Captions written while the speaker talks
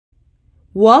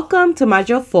Welcome to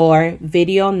Module 4,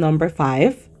 video number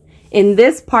 5. In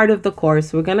this part of the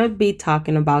course, we're going to be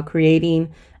talking about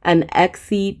creating an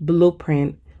Etsy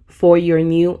blueprint for your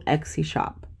new Etsy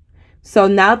shop. So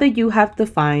now that you have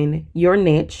defined your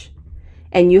niche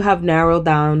and you have narrowed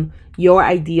down your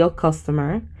ideal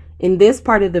customer, in this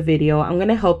part of the video, I'm going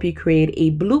to help you create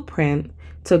a blueprint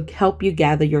to help you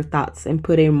gather your thoughts and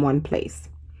put it in one place.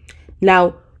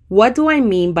 Now, what do I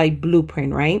mean by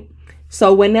blueprint, right?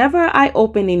 So whenever I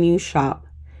open a new shop,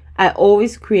 I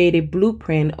always create a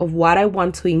blueprint of what I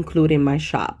want to include in my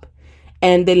shop.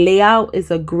 And the layout is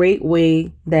a great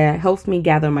way that helps me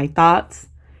gather my thoughts,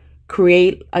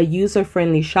 create a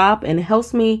user-friendly shop, and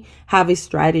helps me have a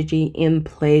strategy in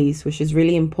place, which is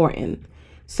really important.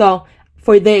 So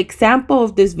for the example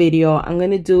of this video, I'm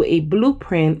going to do a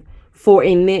blueprint for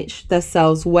a niche that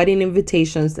sells wedding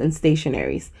invitations and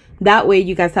stationeries. That way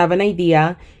you guys have an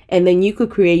idea, and then you could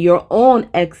create your own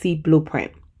Etsy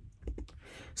blueprint.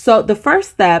 So the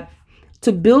first step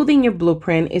to building your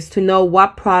blueprint is to know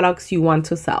what products you want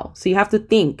to sell. So you have to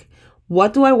think,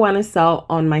 what do I want to sell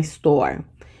on my store?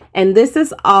 And this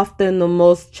is often the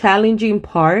most challenging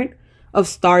part of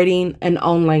starting an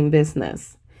online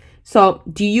business. So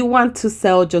do you want to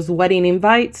sell just wedding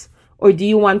invites, or do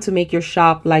you want to make your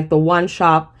shop like the one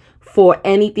shop for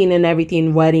anything and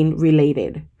everything wedding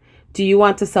related? Do you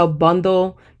want to sell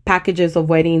bundle packages of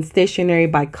wedding stationery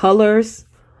by colors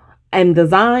and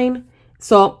design?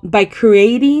 So by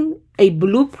creating a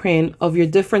blueprint of your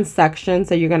different sections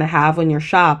that you're going to have on your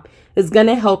shop, is going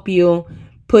to help you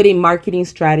put a marketing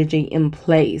strategy in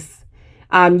place.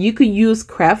 You could use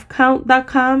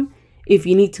craftcount.com if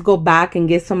you need to go back and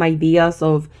get some ideas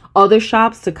of other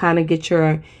shops to kind of get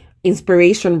your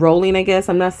inspiration rolling, I guess.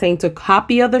 I'm not saying to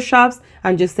copy other shops.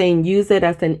 I'm just saying use it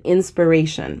as an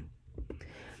inspiration.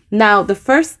 Now, the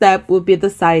first step will be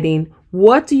deciding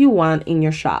what do you want in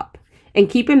your shop. And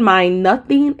keep in mind,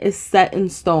 nothing is set in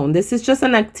stone. This is just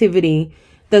an activity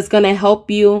that's going to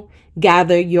help you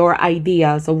gather your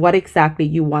ideas of what exactly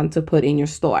you want to put in your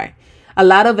store. A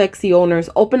lot of Etsy owners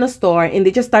open a store and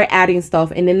they just start adding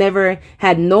stuff, and they never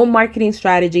had no marketing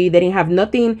strategy. They didn't have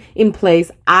nothing in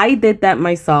place. I did that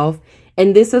myself.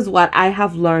 And this is what I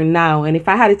have learned now. And if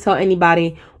I had to tell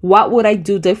anybody what would I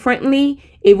do differently,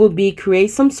 it would be create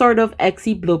some sort of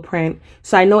Etsy blueprint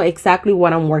so I know exactly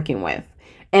what I'm working with.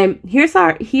 And here is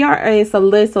a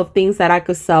list of things that I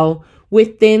could sell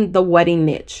within the wedding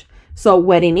niche. So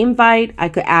wedding invite, I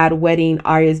could add wedding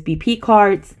RSVP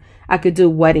cards. I could do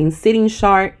wedding sitting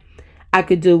chart. I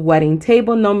could do wedding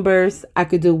table numbers. I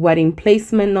could do wedding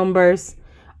placement numbers,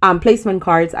 placement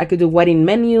cards. I could do wedding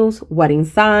menus, wedding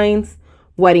signs,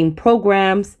 wedding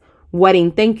programs,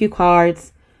 wedding thank you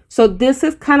cards. So this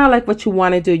is kind of like what you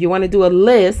want to do. You want to do a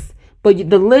list, but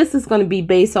the list is going to be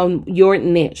based on your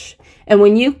niche. And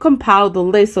when you compile the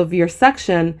list of your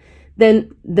section,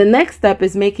 then the next step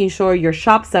is making sure your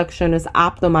shop section is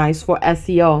optimized for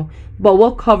SEO. But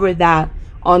we'll cover that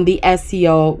on the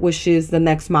SEO, which is the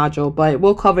next module, but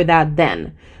we'll cover that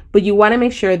then. But you want to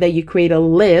make sure that you create a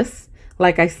list.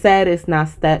 Like I said, it's not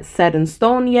set in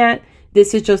stone yet.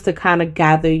 This is just to kind of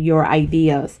gather your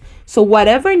ideas. So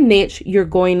whatever niche you're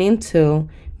going into,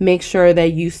 make sure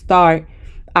that you start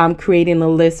creating a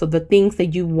list of the things that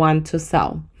you want to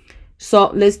sell.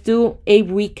 So let's do a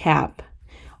recap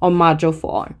on Module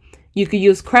 4. You could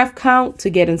use Craft Count to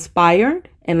get inspired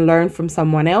and learn from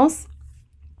someone else.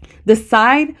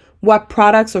 Decide what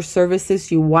products or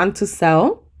services you want to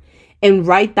sell, and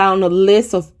write down a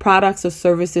list of products or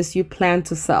services you plan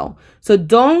to sell. So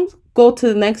don't go to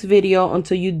the next video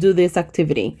until you do this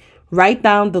activity. Write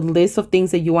down the list of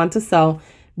things that you want to sell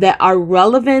that are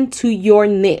relevant to your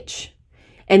niche.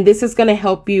 And this is going to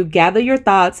help you gather your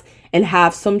thoughts and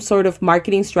have some sort of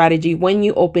marketing strategy when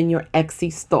you open your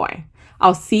Etsy store.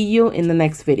 I'll see you in the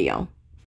next video.